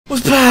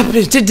What's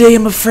happening? Today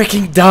I'm a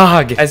freaking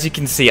dog. As you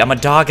can see, I'm a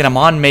dog and I'm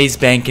on Maze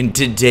Bank, and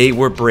today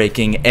we're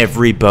breaking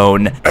every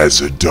bone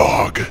as a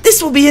dog.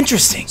 This will be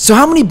interesting. So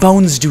how many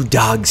bones do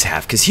dogs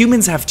have? Because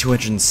humans have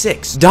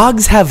 206.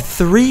 Dogs have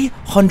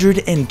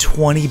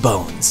 320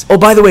 bones. Oh,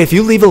 by the way, if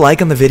you leave a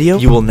like on the video,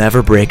 you will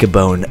never break a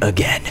bone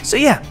again. So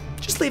yeah,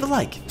 just leave a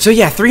like. So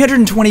yeah,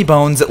 320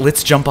 bones.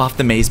 Let's jump off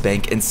the Maze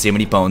Bank and see how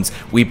many bones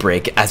we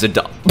break as a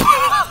dog.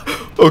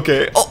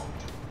 Okay. Oh.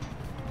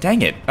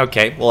 Dang it.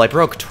 Okay, well, I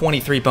broke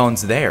 23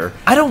 bones there.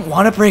 I don't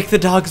want to break the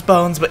dog's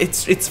bones, but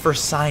it's for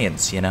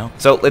science, you know?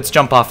 So let's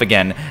jump off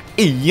again.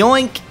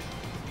 Yoink.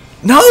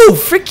 No,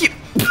 frick you.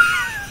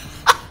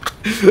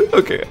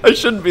 Okay, I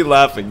shouldn't be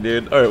laughing,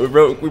 dude. All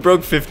right, we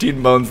broke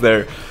 15 bones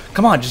there.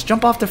 Come on, just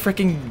jump off the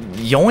freaking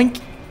yoink.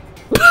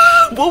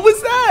 What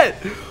was that?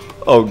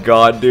 Oh,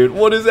 God, dude.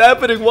 What is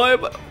happening?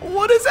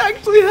 What is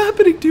actually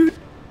happening, dude?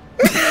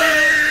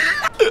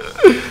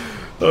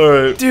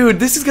 Alright. Dude,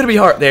 this is gonna be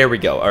hard. There we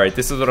go. Alright,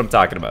 this is what I'm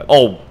talking about.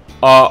 Oh,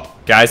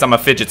 guys, I'm a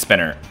fidget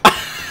spinner.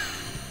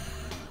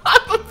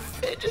 I'm a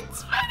fidget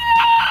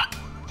spinner!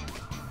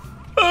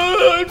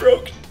 I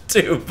broke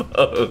 2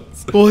 bones.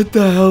 What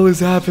the hell is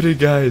happening,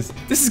 guys?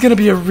 This is gonna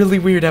be a really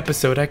weird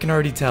episode, I can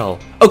already tell.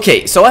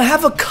 Okay, so I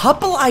have a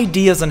couple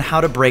ideas on how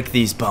to break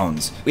these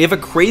bones. We have a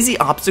crazy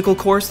obstacle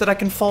course that I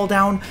can fall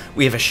down.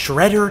 We have a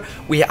shredder.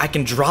 I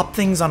can drop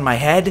things on my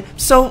head.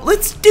 So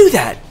let's do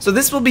that. So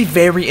this will be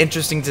very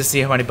interesting to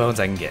see how many bones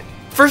I can get.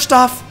 First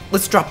off,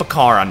 let's drop a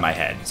car on my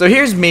head. So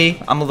here's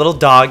me. I'm a little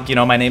dog. You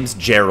know, my name's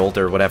Gerald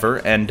or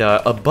whatever. And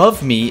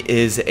above me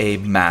is a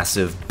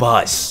massive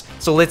bus.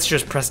 So let's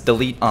just press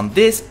delete on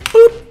this.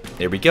 Boop.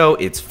 There we go.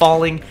 It's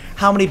falling.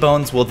 How many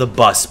bones will the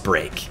bus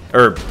break?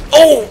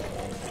 Oh!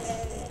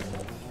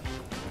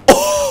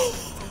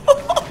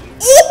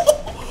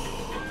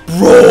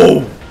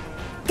 Bro!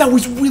 That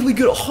was really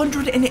good.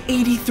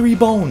 183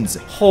 bones.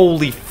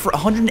 Holy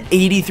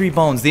 183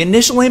 bones. The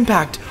initial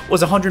impact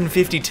was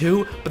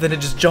 152, but then it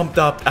just jumped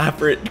up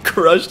after it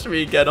crushed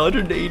me again.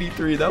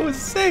 183. That was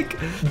sick.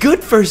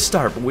 Good first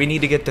start, but we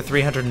need to get to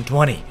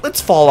 320.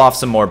 Let's fall off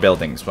some more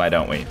buildings, why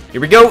don't we?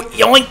 Here we go.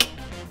 Yoink!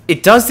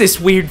 It does this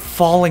weird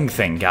falling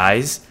thing,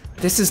 guys.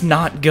 This is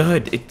not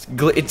good. It's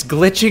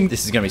glitching.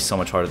 This is gonna be so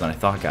much harder than I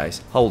thought,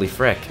 guys. Holy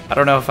frick. I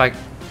don't know if I...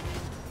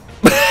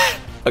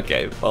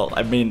 Okay, well,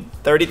 I mean,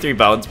 33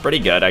 bones, pretty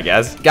good, I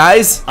guess.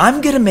 Guys,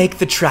 I'm gonna make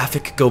the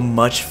traffic go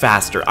much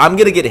faster. I'm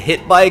gonna get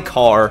hit by a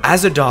car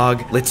as a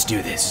dog. Let's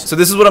do this. So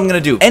this is what I'm gonna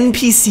do.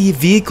 NPC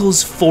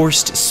vehicles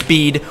forced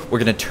speed. We're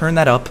gonna turn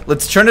that up.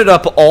 Let's turn it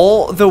up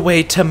all the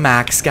way to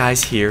max,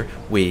 guys. Here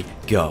we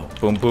go.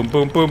 Boom, boom,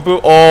 boom, boom,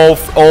 boom.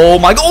 Oh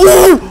my God.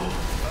 Oh!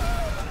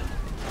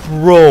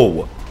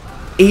 Bro.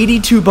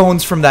 82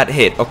 bones from that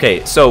hit.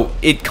 Okay, so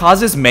it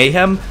causes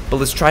mayhem, but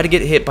let's try to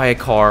get hit by a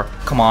car.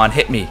 Come on,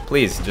 hit me.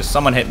 Please, just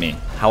someone hit me.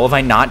 How have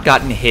I not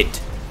gotten hit?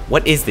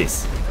 What is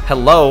this?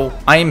 Hello?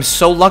 I am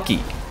so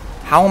lucky.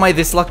 How am I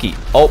this lucky?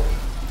 Oh,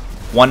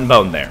 1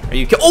 bone there. Are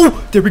you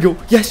oh, there we go.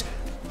 Yes.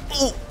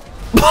 Oh,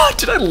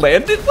 did I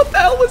land it? What the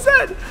hell was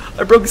that?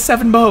 I broke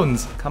 7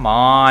 bones. Come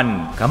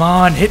on. Come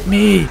on, hit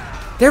me.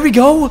 There we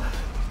go.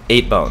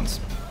 8 bones.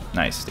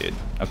 Nice, dude.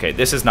 Okay,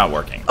 this is not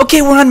working.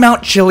 Okay, we're on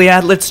Mount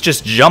Chiliad. Let's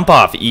just jump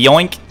off.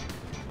 Yoink.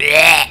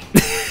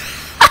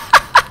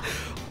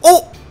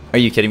 Oh! Are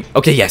you kidding me?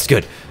 Okay, yes,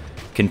 good.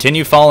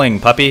 Continue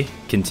falling, puppy.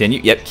 Continue.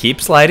 Yep, keep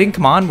sliding.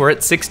 Come on, we're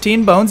at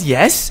 16 bones.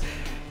 Yes.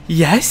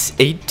 Yes,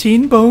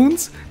 18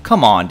 bones.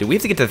 Come on, dude. We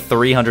have to get to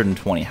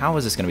 320. How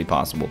is this going to be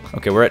possible?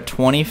 Okay, we're at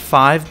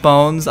 25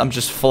 bones. I'm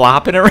just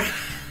flopping around.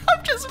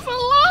 I'm just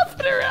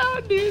flopping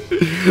around,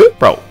 dude.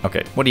 Bro,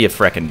 okay. What are you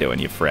frickin' doing,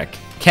 you frick?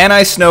 Can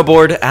I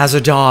snowboard as a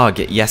dog?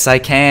 Yes, I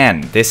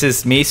can. This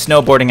is me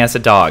snowboarding as a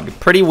dog.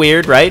 Pretty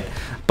weird, right?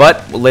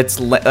 But let's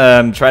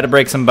try to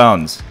break some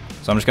bones.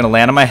 So I'm just gonna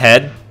land on my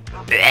head.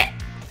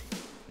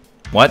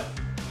 What?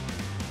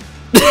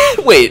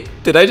 Wait,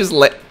 did I just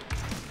let?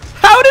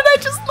 How did I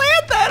just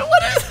land that?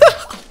 What is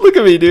that? Look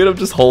at me, dude. I'm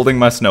just holding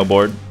my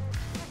snowboard.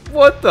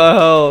 What the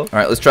hell? All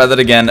right, let's try that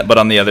again, but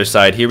on the other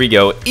side. Here we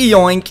go.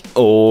 Yoink.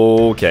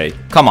 Okay,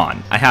 come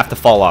on. I have to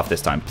fall off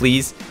this time.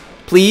 Please,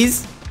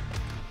 please.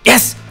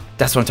 Yes!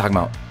 That's what I'm talking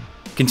about.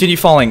 Continue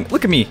falling.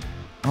 Look at me.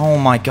 Oh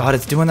my God,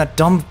 it's doing that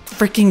dumb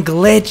freaking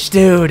glitch,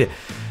 dude.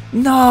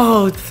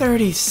 No,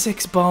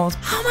 36 bones.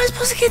 How am I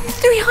supposed to get in the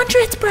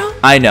 300s, bro?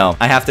 I know.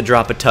 I have to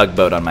drop a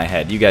tugboat on my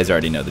head. You guys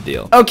already know the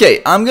deal.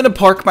 Okay, I'm gonna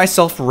park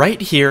myself right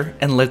here,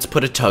 and let's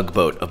put a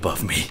tugboat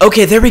above me.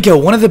 Okay, there we go.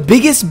 One of the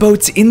biggest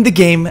boats in the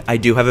game. I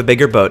do have a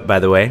bigger boat, by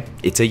the way.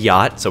 It's a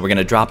yacht, so we're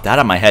gonna drop that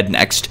on my head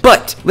next.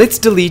 But let's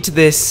delete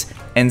this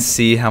and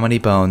see how many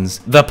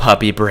bones the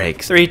puppy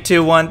breaks. 3,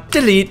 2, 1,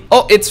 delete.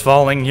 Oh, it's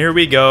falling. Here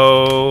we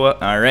go.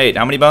 All right,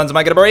 how many bones am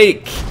I gonna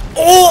break?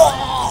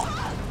 Oh!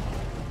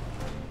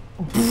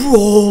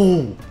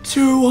 Bro,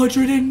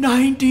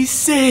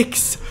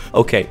 296.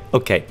 Okay.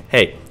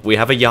 Hey, we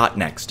have a yacht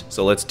next,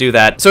 so let's do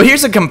that. So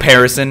here's a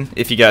comparison,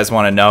 if you guys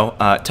want to know.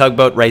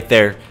 Tugboat right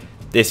there.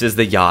 This is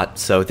the yacht,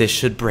 so this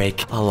should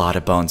break a lot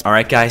of bones. All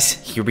right, guys,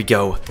 here we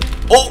go.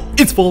 Oh,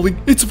 it's falling.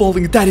 It's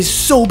falling. That is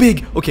so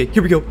big. Okay,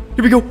 here we go.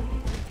 Here we go.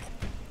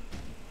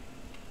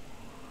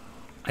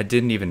 I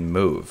didn't even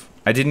move.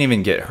 I didn't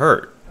even get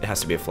hurt. It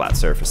has to be a flat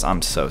surface.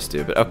 I'm so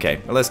stupid.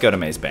 Okay, well, let's go to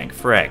Maze Bank.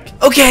 Frick.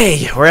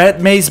 Okay, we're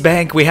at Maze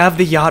Bank. We have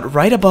the yacht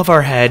right above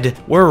our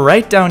head. We're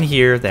right down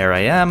here. There I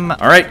am.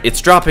 All right, it's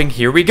dropping.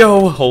 Here we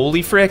go.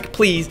 Holy frick,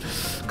 please.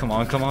 Come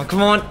on, come on,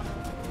 come on.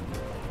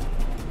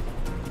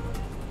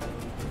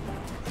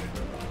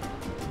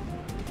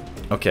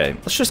 Okay,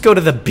 let's just go to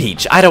the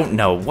beach. I don't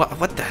know.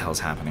 What the hell's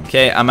happening?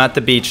 Okay, I'm at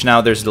the beach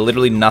now. There's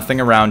literally nothing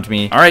around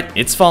me. All right,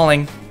 it's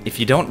falling. If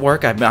you don't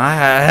work,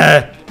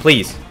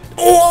 please.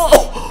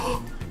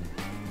 Oh!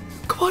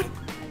 Come on.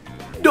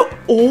 No.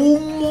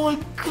 Oh my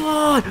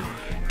god.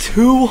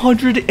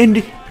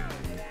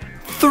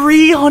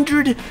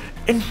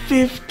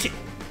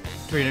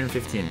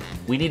 315.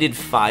 We needed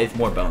 5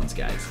 more bones,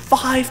 guys.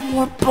 5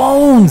 more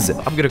bones.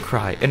 I'm gonna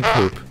cry and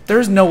poop.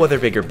 There's no other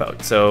bigger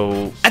boat,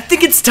 so I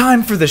think it's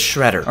time for the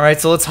shredder. All right,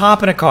 so let's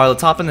hop in a car.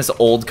 Let's hop in this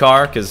old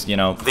car, because, you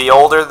know, the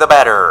older the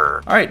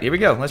better. All right, here we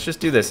go. Let's just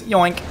do this.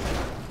 Yoink.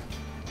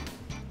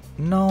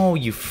 No,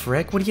 you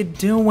frick. What are you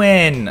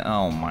doing?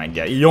 Oh my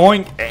god.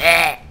 Yoink.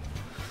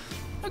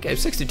 Okay,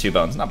 62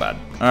 bones. Not bad.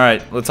 All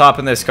right, let's hop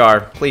in this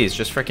car. Please,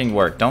 just fricking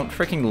work. Don't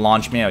fricking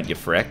launch me out, you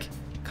frick.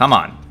 Come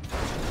on.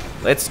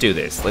 Let's do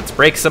this. Let's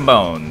break some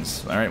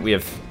bones. All right, we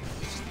have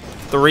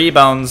 3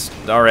 bones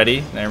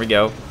already. There we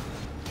go.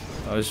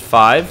 There's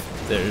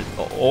 5. There.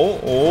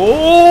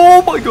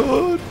 Oh my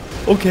god.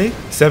 Okay,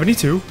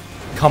 72.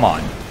 Come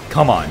on.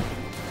 Come on.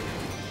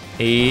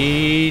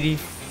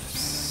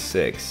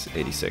 86.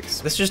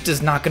 86. This just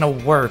is not gonna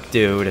work,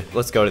 dude.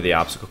 Let's go to the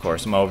obstacle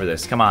course. I'm over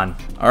this. Come on.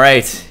 All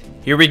right,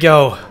 here we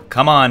go.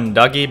 Come on,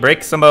 doggy,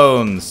 break some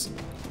bones.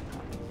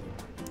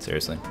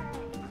 Seriously.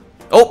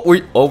 Oh,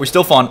 we're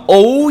still falling.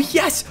 Oh,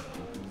 yes.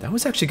 That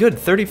was actually good.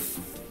 30.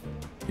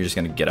 You're just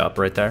gonna get up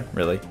right there?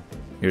 Really?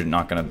 You're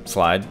not gonna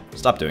slide?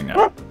 Stop doing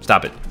that.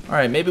 Stop it. All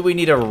right, maybe we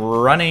need a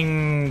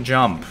running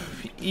jump.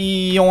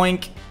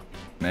 Yoink.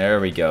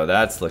 There we go.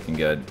 That's looking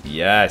good.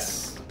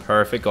 Yes.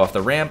 Perfect. Go off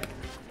the ramp.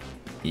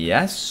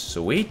 Yes.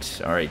 Sweet.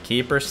 All right,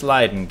 keep her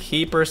sliding.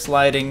 Keep her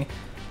sliding.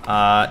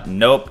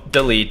 Nope.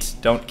 Delete.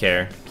 Don't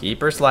care. Keep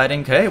her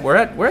sliding. Okay, we're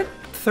at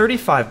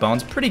 35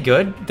 bones. Pretty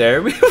good.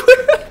 There we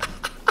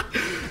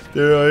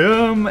There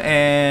I am,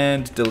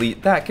 and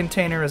delete that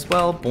container as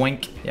well.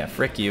 Boink. Yeah,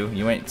 frick you.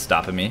 You ain't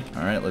stopping me.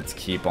 All right, let's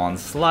keep on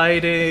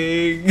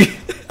sliding.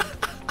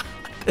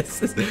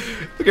 This is...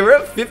 Okay, we're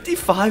at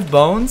 55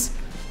 bones.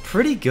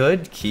 Pretty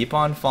good. Keep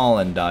on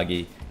falling,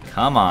 doggy.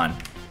 Come on.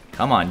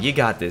 Come on, you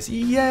got this.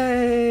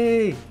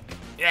 Yay!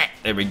 Yeah,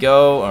 there we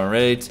go. All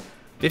right.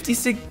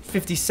 56,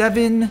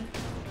 57.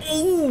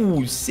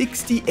 Ooh,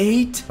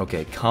 68.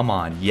 Okay, come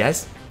on.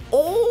 Yes.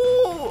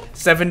 Oh,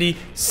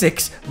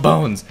 76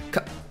 bones.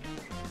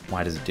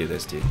 Why does it do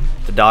this, dude?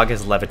 The dog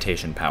has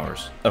levitation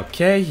powers.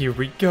 Okay, here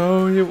we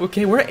go.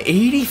 Okay, we're at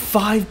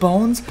 85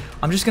 bones.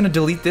 I'm just gonna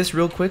delete this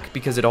real quick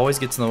because it always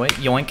gets in the way.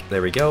 Yoink.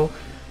 There we go.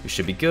 We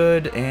should be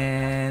good.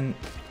 And...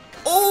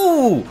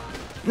 Oh!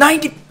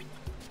 90...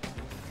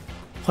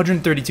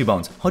 132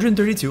 bones.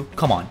 132.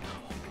 Come on.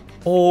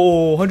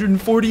 Oh,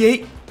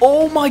 148.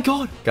 Oh my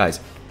god. Guys,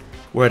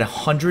 we're at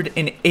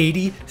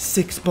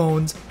 186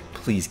 bones.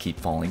 Please keep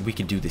falling. We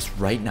can do this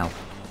right now.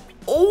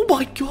 Oh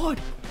my god.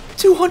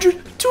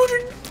 200,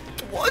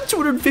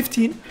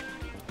 215.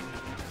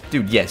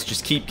 Dude, yes,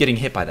 just keep getting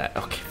hit by that.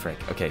 Okay, frick.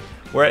 Okay,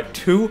 we're at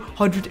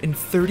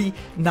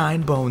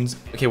 239 bones.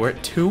 Okay, we're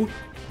at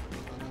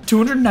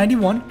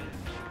 291.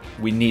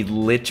 We need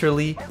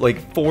literally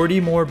like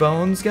 40 more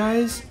bones,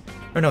 guys.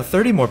 Or no,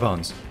 30 more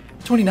bones.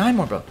 29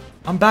 more bones.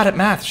 I'm bad at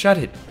math. Shut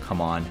it. Come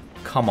on.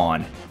 Come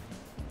on.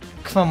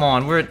 Come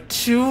on. We're at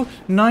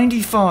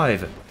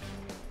 295.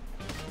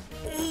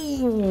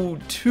 Ooh,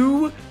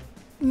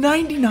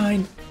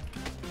 299.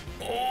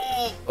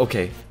 Oh.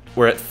 Okay,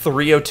 we're at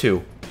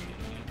 302.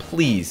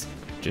 Please,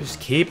 just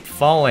keep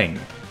falling.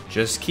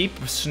 Just keep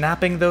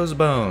snapping those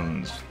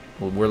bones.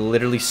 We're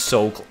literally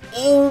so close.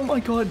 Oh my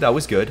god, that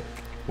was good.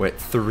 We're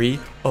at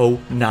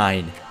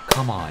 309.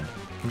 Come on.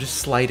 I'm just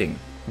sliding.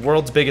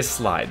 World's biggest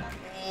slide.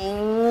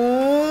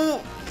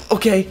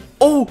 Okay.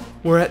 Oh,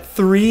 we're at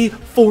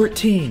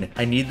 314.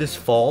 I need this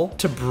fall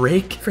to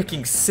break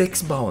freaking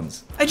 6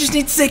 bones. I just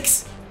need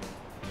 6.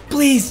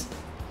 Please.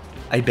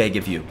 I beg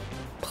of you.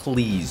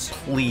 Please,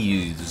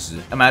 please.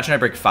 Imagine I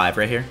break 5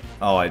 right here.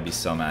 Oh, I'd be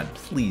so mad.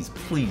 Please,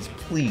 please,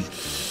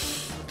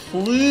 please.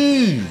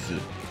 Please.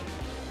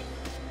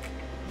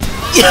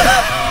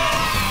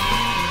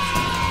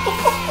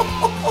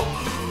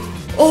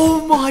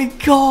 Oh my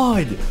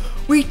god.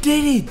 We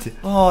did it!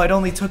 Oh, it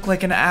only took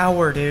like an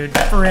hour, dude.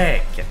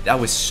 Frick. That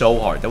was so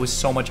hard. That was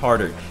so much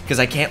harder. Because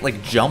I can't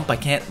like jump. I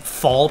can't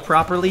fall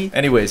properly.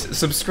 Anyways,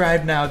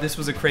 subscribe now. This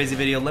was a crazy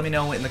video. Let me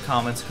know in the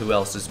comments who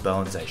else's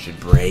bones I should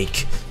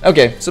break.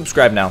 Okay,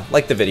 subscribe now.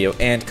 Like the video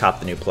and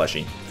cop the new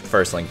plushie.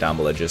 First link down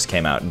below just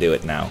came out. Do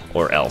it now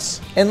or else.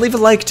 And leave a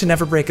like to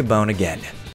never break a bone again.